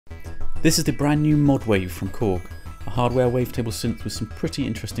This is the brand new Modwave from Korg, a hardware wavetable synth with some pretty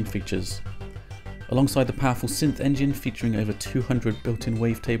interesting features. Alongside the powerful synth engine featuring over 200 built-in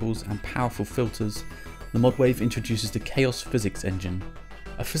wavetables and powerful filters, the Modwave introduces the Chaos Physics engine,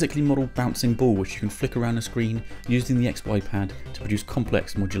 a physically modelled bouncing ball which you can flick around the screen using the XY pad to produce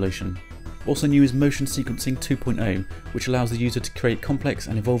complex modulation. Also new is Motion Sequencing 2.0, which allows the user to create complex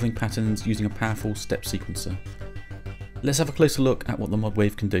and evolving patterns using a powerful step sequencer. Let's have a closer look at what the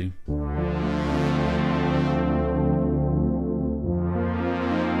Modwave can do.